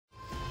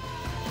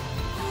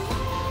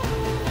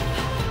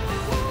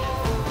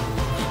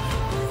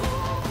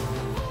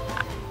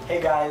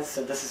Okay guys,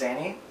 so this is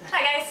Annie.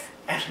 Hi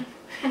guys.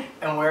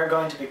 And we're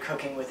going to be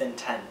cooking with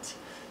intent.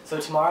 So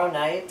tomorrow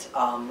night,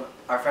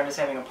 our friend is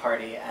having a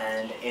party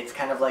and it's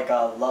kind of like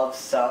a love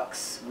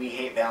sucks, we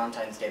hate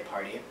Valentine's Day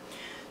party.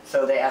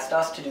 So they asked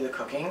us to do the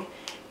cooking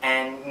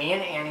and me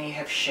and Annie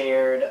have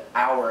shared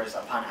hours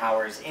upon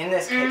hours in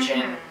this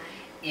kitchen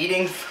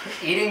eating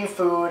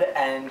food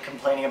and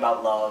complaining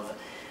about love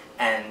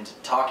and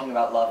talking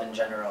about love in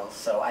general.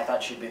 So I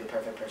thought she'd be the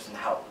perfect person to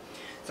help.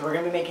 So we're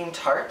going to be making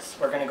tarts.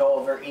 We're going to go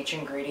over each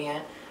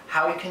ingredient,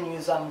 how you can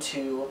use them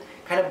to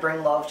kind of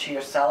bring love to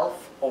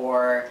yourself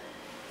or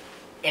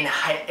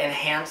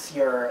enhance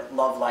your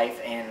love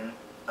life in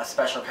a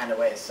special kind of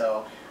way.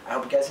 So I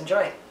hope you guys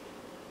enjoy.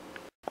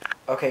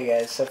 Okay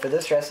guys, so for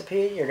this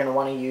recipe you're going to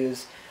want to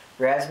use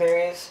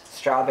raspberries,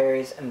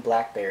 strawberries, and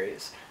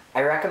blackberries.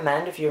 I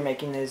recommend if you're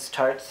making these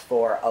tarts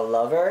for a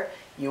lover,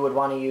 you would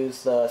want to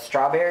use the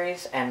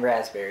strawberries and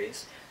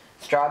raspberries.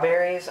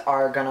 Strawberries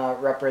are going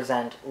to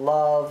represent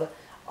love.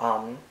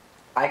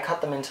 I cut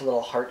them into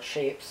little heart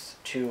shapes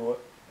to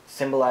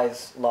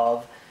symbolize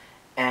love.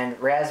 And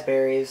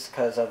raspberries,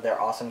 because of their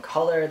awesome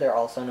color, they're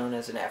also known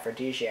as an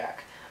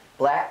aphrodisiac.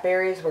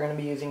 Blackberries we're going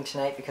to be using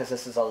tonight because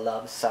this is a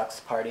love sucks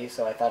party,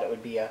 so I thought it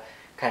would be a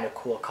kind of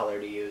cool color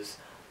to use,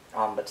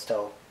 but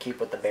still keep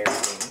with the berry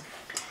theme.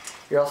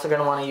 You're also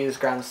going to want to use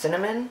ground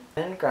cinnamon.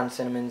 Ground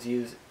cinnamon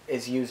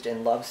is used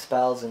in love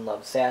spells and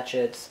love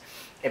sachets.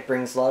 It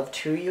brings love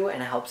to you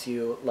and helps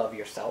you love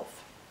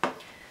yourself.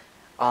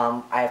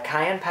 I have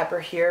cayenne pepper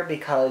here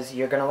because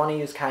you're going to want to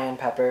use cayenne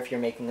pepper if you're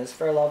making this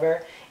for a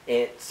lover.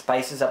 It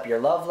spices up your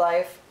love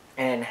life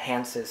and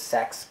enhances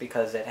sex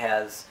because it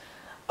has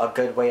a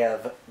good way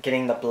of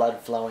getting the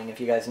blood flowing,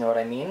 if you guys know what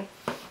I mean.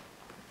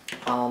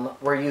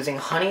 We're using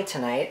honey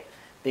tonight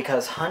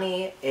because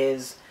honey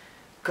is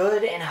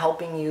good in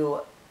helping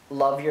you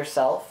love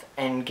yourself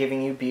and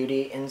giving you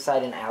beauty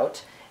inside and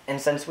out. And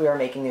since we are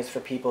making these for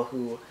people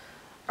who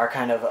are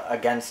kind of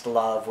against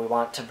love, we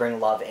want to bring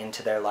love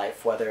into their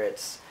life, whether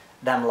it's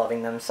them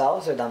loving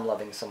themselves or them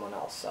loving someone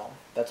else. So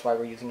that's why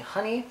we're using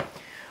honey.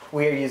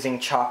 We are using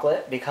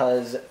chocolate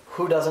because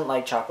who doesn't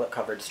like chocolate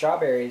covered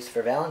strawberries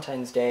for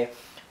Valentine's Day,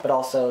 but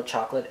also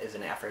chocolate is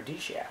an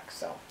aphrodisiac,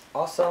 so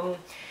awesome.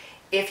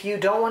 If you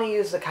don't want to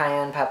use the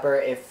cayenne pepper,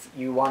 if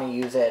you want to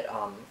use it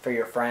for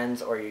your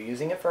friends or you're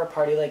using it for a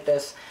party like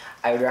this,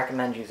 I would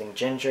recommend using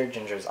ginger.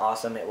 Ginger is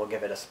awesome. It will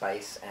give it a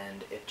spice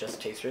and it just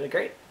tastes really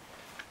great.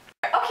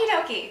 Okie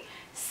dokie.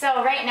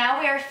 So right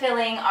now we are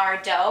filling our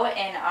dough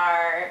in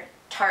our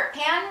tart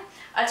pan.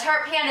 A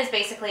tart pan is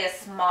basically a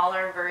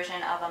smaller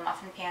version of a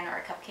muffin pan or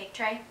a cupcake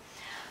tray.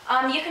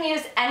 You can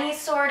use any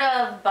sort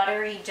of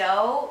buttery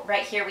dough.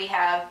 Right here we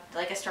have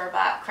like a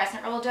store-bought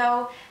crescent roll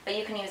dough, but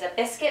you can use a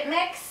biscuit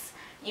mix.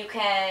 You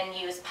can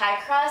use pie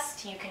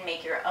crust. You can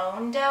make your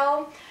own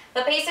dough.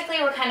 But basically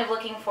we're kind of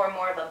looking for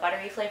more of a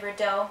buttery flavored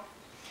dough.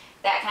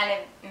 That kind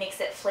of makes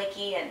it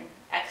flaky and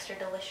extra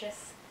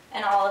delicious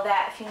and all of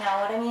that, if you know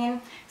what I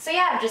mean. So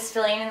yeah, I'm just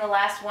filling in the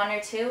last one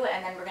or two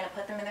and then we're going to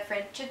put them in the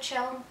fridge to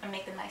chill and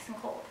make them nice and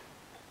cold.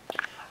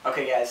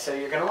 Okay guys, so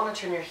you're going to want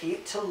to turn your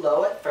heat to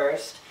low at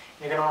first.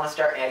 You're going to want to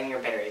start adding your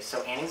berries.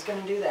 So Annie's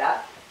going to do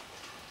that.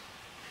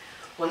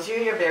 Once you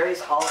get your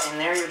berries all in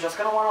there, you're just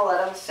going to want to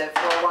let them sit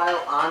for a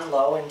while on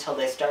low until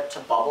they start to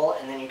bubble,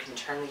 and then you can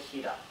turn the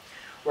heat up.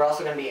 We're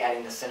also going to be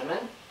adding the cinnamon,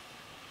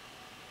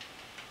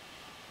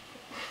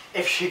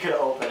 if she could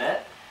open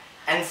it.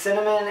 And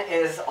cinnamon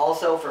is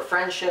also for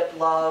friendship,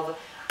 love.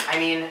 I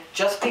mean,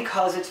 just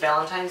because it's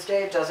Valentine's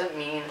Day doesn't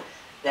mean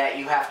that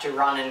you have to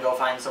run and go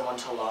find someone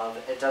to love.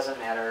 It doesn't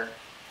matter.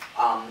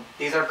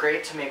 These are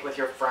great to make with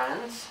your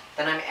friends.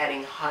 Then I'm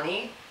adding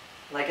honey.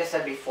 Like I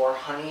said before,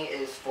 honey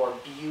is for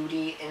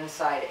beauty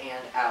inside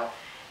and out.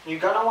 You're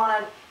going to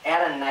want to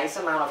add a nice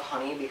amount of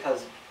honey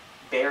because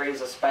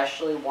berries,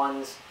 especially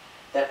ones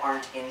that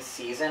aren't in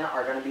season,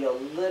 are going to be a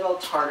little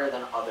tartar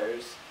than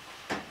others.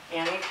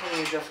 Annie, can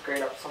you just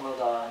grate up some of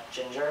the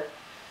ginger?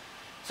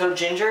 So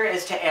ginger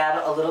is to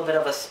add a little bit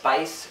of a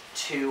spice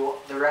to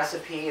the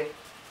recipe,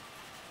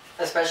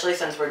 especially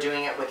since we're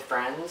doing it with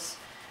friends.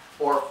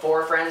 Or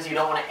for friends, you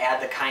don't want to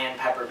add the cayenne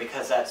pepper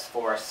because that's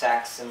for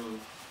sex and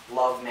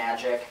love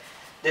magic.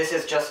 This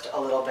is just a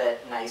little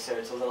bit nicer,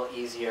 it's a little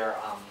easier,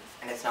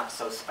 and it's not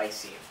so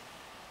spicy.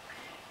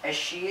 As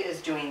she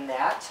is doing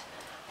that,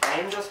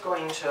 I'm just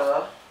going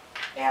to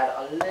add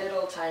a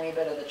little tiny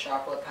bit of the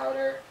chocolate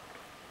powder.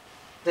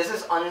 This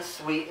is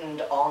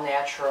unsweetened,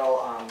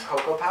 all-natural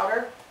cocoa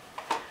powder.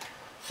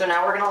 So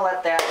now we're going to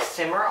let that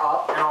simmer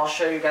up, and I'll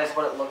show you guys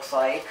what it looks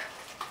like.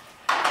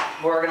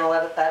 We're going to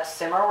let that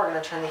simmer, we're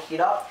going to turn the heat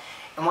up,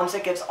 and once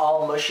it gets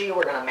all mushy,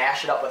 we're going to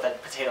mash it up with a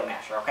potato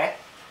masher, okay?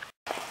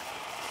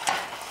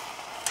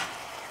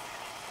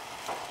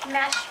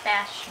 Mash,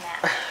 mash,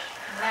 mash.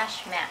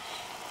 Mash, mash.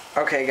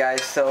 Okay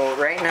guys, so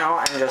right now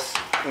I'm just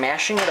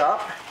mashing it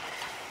up,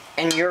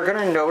 and you're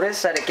going to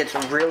notice that it gets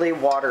really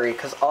watery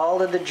because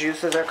all of the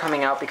juices are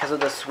coming out because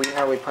of the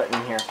sweetener we put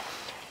in here.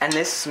 And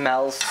this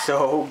smells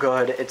so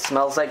good. It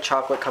smells like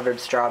chocolate covered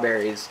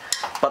strawberries,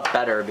 but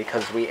better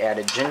because we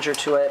added ginger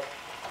to it,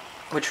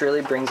 which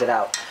really brings it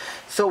out.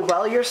 So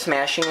while you're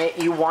smashing it,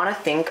 you want to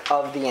think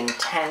of the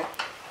intent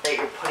that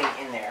you're putting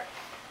in there.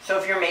 So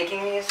if you're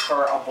making these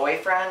for a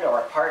boyfriend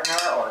or a partner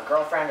or a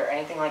girlfriend or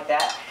anything like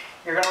that,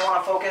 you're going to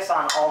want to focus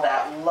on all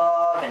that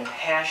love and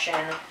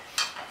passion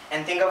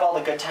and think of all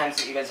the good times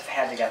that you guys have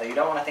had together. You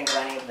don't want to think of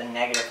any of the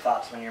negative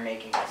thoughts when you're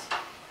making this.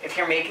 If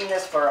you're making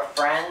this for a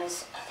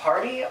friend's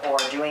party or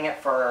doing it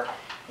for,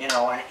 you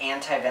know, an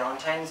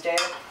anti-Valentine's Day,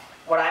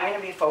 what I'm going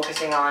to be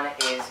focusing on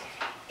is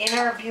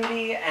inner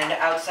beauty and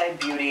outside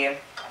beauty,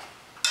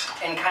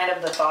 and kind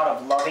of the thought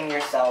of loving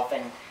yourself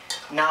and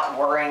not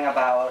worrying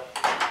about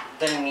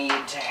the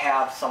need to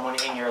have someone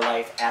in your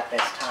life at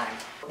this time.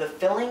 The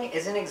filling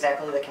isn't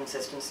exactly the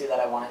consistency that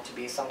I want it to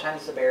be.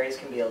 Sometimes the berries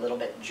can be a little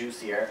bit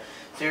juicier.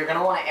 So you're going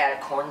to want to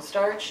add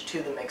cornstarch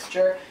to the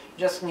mixture. You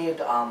just need,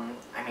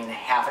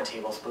 half a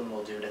tablespoon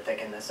will do to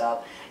thicken this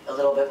up. A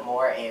little bit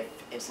more if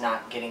it's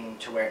not getting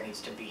to where it needs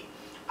to be.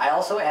 I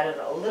also added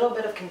a little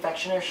bit of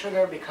confectioner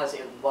sugar because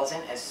it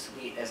wasn't as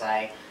sweet as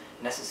I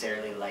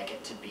necessarily like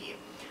it to be.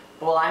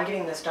 But while I'm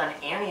getting this done,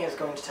 Annie is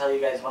going to tell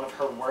you guys one of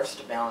her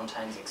worst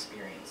Valentine's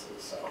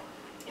experiences, so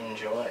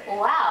enjoy.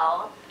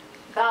 Wow.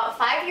 About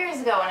 5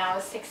 years ago when I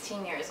was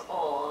 16 years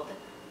old,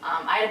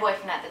 I had a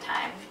boyfriend at the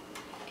time,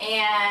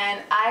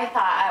 and I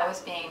thought I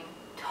was being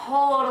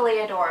totally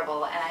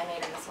adorable, and I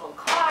made him this little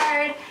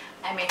card,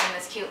 I made him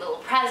this cute little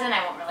present.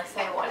 I won't really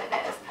say what it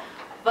is,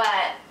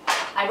 but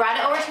I brought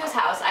it over to his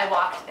house. I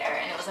walked there,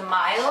 and it was a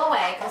mile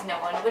away because no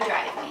one would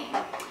drive me.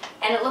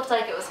 And it looked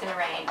like it was going to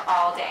rain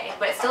all day,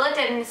 but still it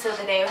didn't, so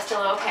the day was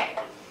still okay.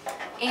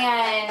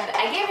 And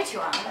I gave it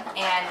to him,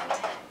 and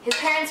his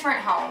parents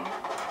weren't home,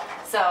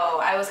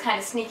 so I was kind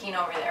of sneaking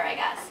over there, I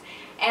guess.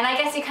 And I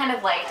guess he kind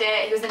of liked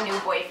it. He was a new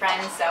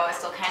boyfriend, so it was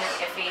still kind of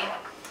iffy.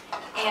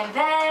 And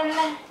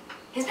then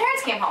his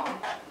parents came home,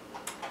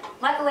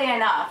 luckily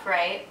enough,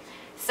 right?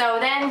 So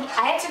then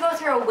I had to go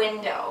through a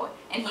window,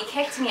 and he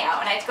kicked me out,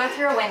 and I had to go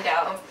through a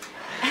window.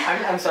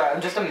 I'm sorry,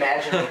 I'm just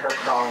imagining her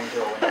crawling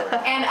through a window.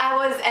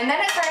 And then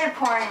it started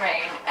pouring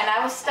rain, and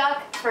I was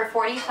stuck for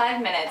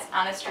 45 minutes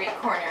on a street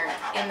corner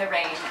in the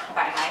rain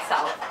by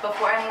myself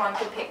before anyone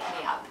could pick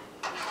me up.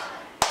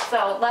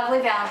 So, lovely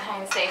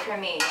Valentine's Day for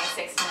me,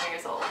 16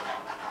 years old.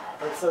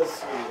 That's so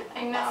sweet.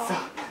 I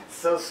know.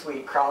 So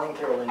sweet, crawling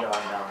through a window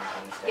on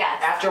Valentine's Day.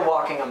 Yes. After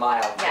walking a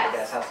mile to yes. the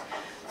guest house.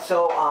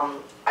 So,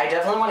 I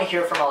definitely want to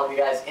hear from all of you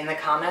guys in the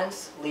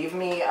comments. Leave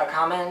me a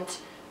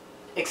comment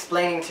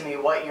explaining to me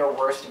what your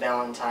worst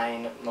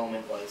Valentine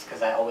moment was,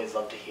 because I always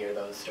love to hear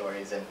those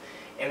stories, and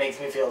it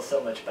makes me feel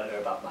so much better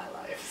about my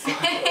life. So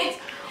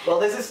well,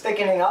 this is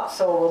thickening up,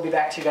 so we'll be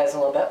back to you guys in a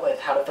little bit with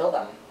how to fill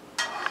them.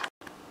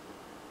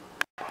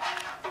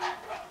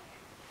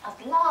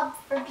 A blob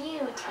for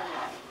beauty.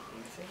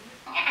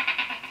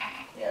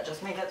 Yeah,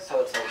 just make it so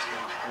it's like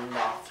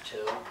enough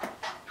to.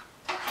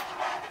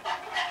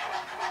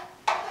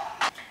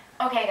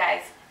 Okay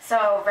guys,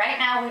 so right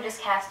now we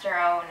just cast our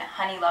own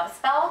honey love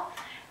spell.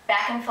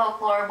 Back in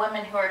folklore,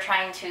 women who are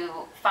trying to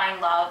find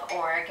love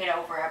or get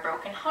over a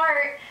broken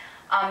heart,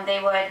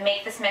 they would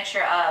make this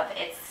mixture of,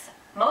 it's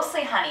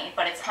mostly honey,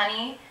 but it's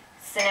honey,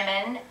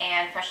 cinnamon,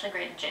 and freshly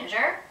grated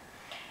ginger.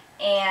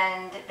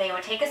 And they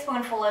would take a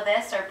spoonful of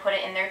this or put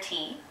it in their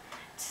tea,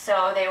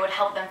 so they would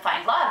help them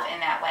find love in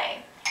that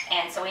way.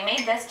 And so we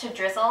made this to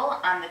drizzle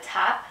on the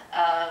top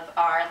of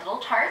our little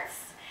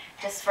tarts,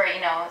 just for, you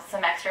know,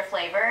 some extra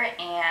flavor,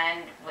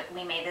 and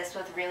we made this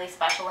with really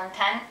special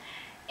intent,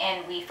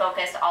 and we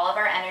focused all of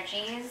our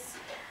energies,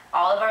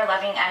 all of our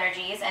loving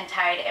energies, and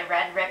tied a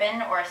red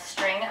ribbon or a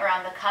string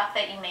around the cup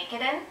that you make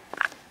it in.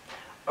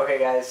 Okay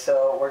guys,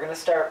 so we're going to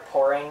start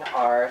pouring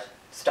our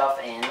stuff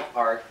in,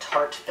 our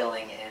tart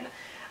filling in.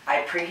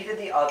 I preheated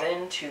the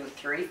oven to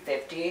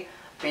 350,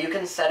 but you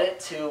can set it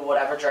to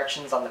whatever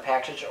directions on the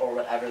package or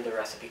whatever the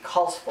recipe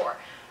calls for.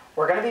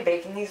 We're going to be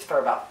baking these for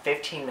about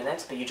 15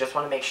 minutes, but you just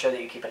want to make sure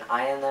that you keep an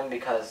eye on them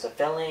because the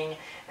filling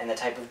and the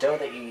type of dough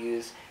that you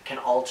use can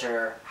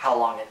alter how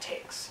long it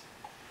takes.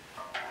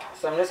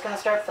 So I'm just going to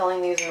start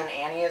filling these, and then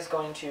Annie is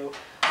going to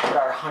put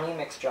our honey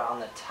mixture on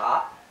the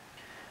top.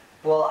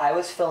 While I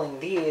was filling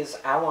these,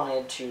 I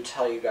wanted to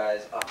tell you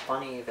guys a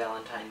funny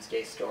Valentine's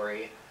Day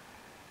story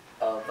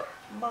of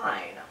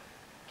mine.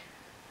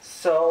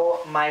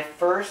 So, my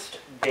first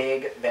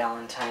big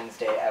Valentine's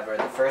Day ever,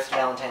 the first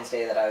Valentine's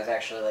Day that I was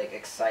actually, like,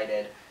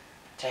 excited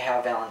to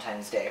have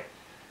Valentine's Day,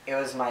 it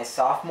was my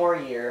sophomore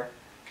year,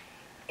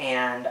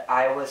 and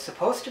I was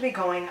supposed to be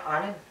going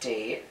on a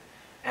date,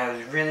 and I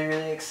was really,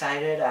 really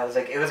excited. I was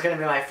like, it was going to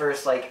be my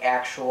first, like,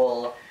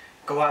 actual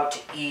go out to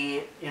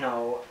eat, you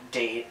know,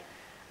 date.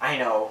 I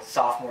know,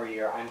 sophomore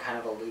year, I'm kind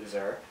of a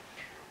loser.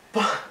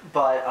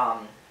 But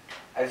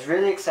I was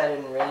really excited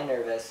and really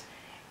nervous.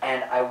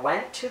 And I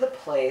went to the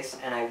place,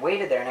 and I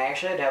waited there, and I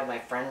actually had to have my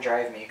friend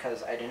drive me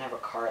because I didn't have a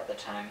car at the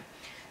time.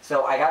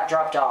 So I got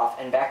dropped off,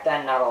 and back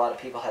then not a lot of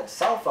people had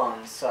cell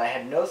phones, so I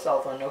had no cell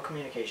phone, no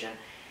communication.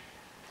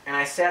 And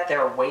I sat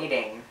there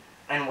waiting,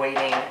 and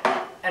waiting,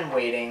 and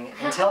waiting,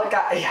 until it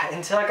got,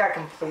 until it got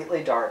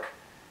completely dark.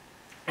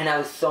 And I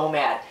was so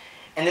mad.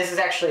 And this is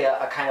actually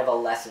a kind of a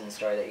lesson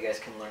story that you guys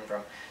can learn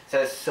from. So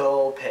I was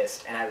so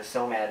pissed, and I was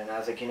so mad, and I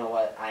was like, you know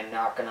what, I'm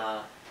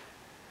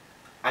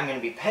gonna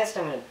be pissed,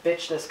 I'm gonna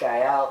bitch this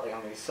guy out, like I'm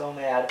gonna be so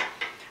mad.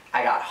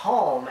 I got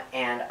home,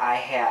 and I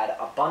had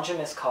a bunch of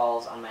missed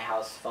calls on my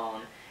house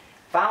phone.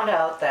 Found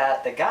out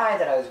that the guy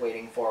that I was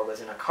waiting for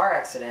was in a car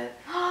accident,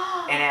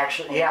 and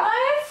actually, yeah,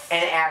 What?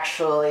 and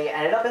actually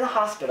ended up in the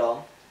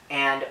hospital.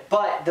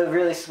 But the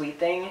really sweet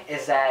thing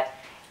is that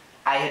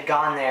I had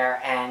gone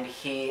there, and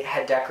he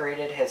had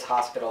decorated his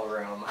hospital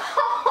room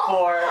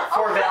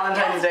for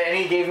Valentine's Day, and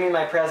he gave me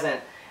my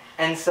present.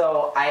 And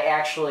so I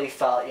actually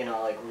felt, you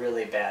know, like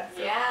really bad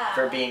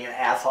for being an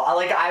asshole.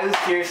 I was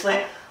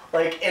seriously,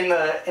 like in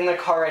the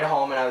car ride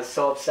home, and I was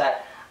so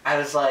upset. I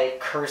was like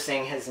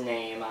cursing his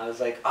name. I was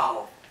like,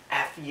 oh,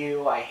 F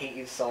you, I hate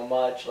you so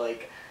much.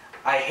 Like,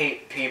 I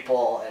hate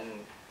people, and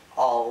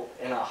all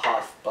in a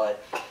huff.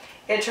 But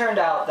it turned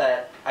out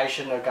that I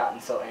shouldn't have gotten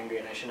so angry,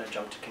 and I shouldn't have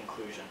jumped to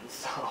conclusions.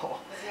 So. Was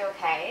he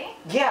okay?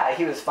 Yeah,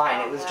 he was fine.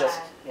 It was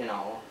just, you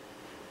know,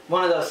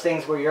 one of those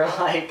things where you're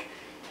like,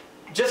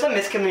 just a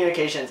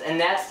miscommunications. And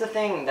that's the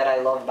thing that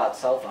I love about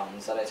cell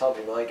phones that I tell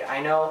people. Like,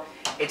 I know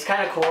it's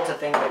kind of cool to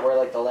think that we're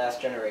like the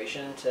last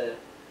generation to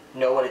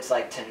know what it's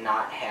like to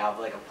not have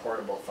like a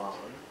portable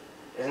phone.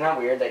 Isn't that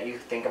weird that you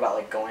think about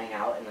like going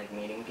out and like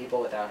meeting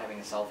people without having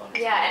a cell phone?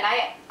 Yeah, and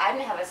I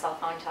didn't have a cell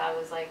phone until I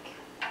was like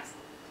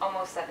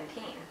almost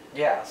 17.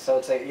 Yeah, so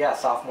it's like, yeah,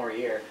 sophomore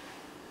year.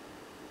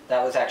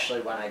 That was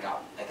actually when I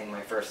got, I think,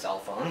 my first cell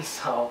phone.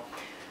 So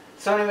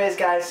anyways,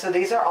 guys, so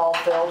these are all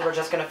filled. We're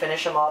just going to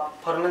finish them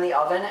up, put them in the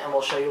oven, and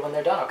we'll show you when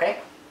they're done, okay?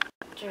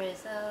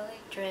 Drizzly,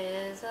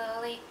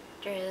 drizzly,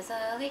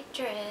 drizzly,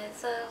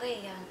 drizzly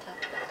on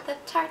top of the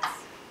tarts.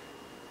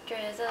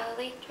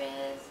 Drizzly,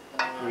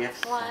 drizzly, We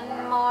have one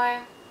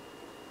more.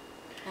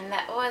 And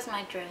that was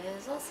my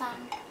drizzle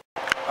song.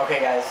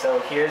 Okay, guys, so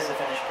here's the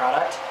finished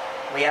product.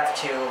 We have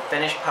to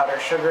finish powder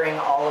sugaring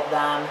all of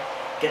them,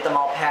 get them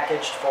all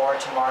packaged for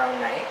tomorrow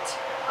night.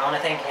 I want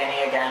to thank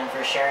Annie again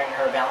for sharing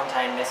her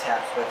Valentine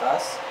mishaps with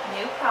us.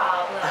 No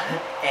problem.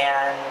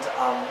 And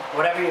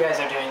whatever you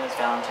guys are doing this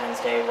Valentine's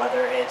Day,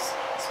 whether it's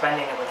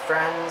spending it with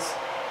friends,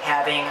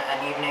 having an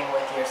evening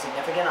with your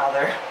significant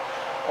other,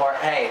 or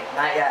hey,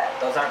 not yet,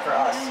 those aren't for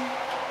us.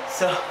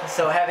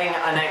 So having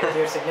a night with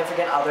your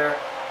significant other,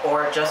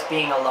 or just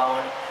being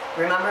alone,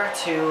 remember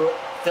to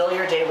fill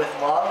your day with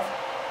love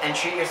and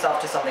treat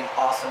yourself to something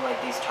awesome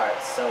like these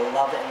tarts. So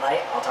love and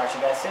light. I'll talk to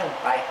you guys soon.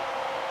 Bye.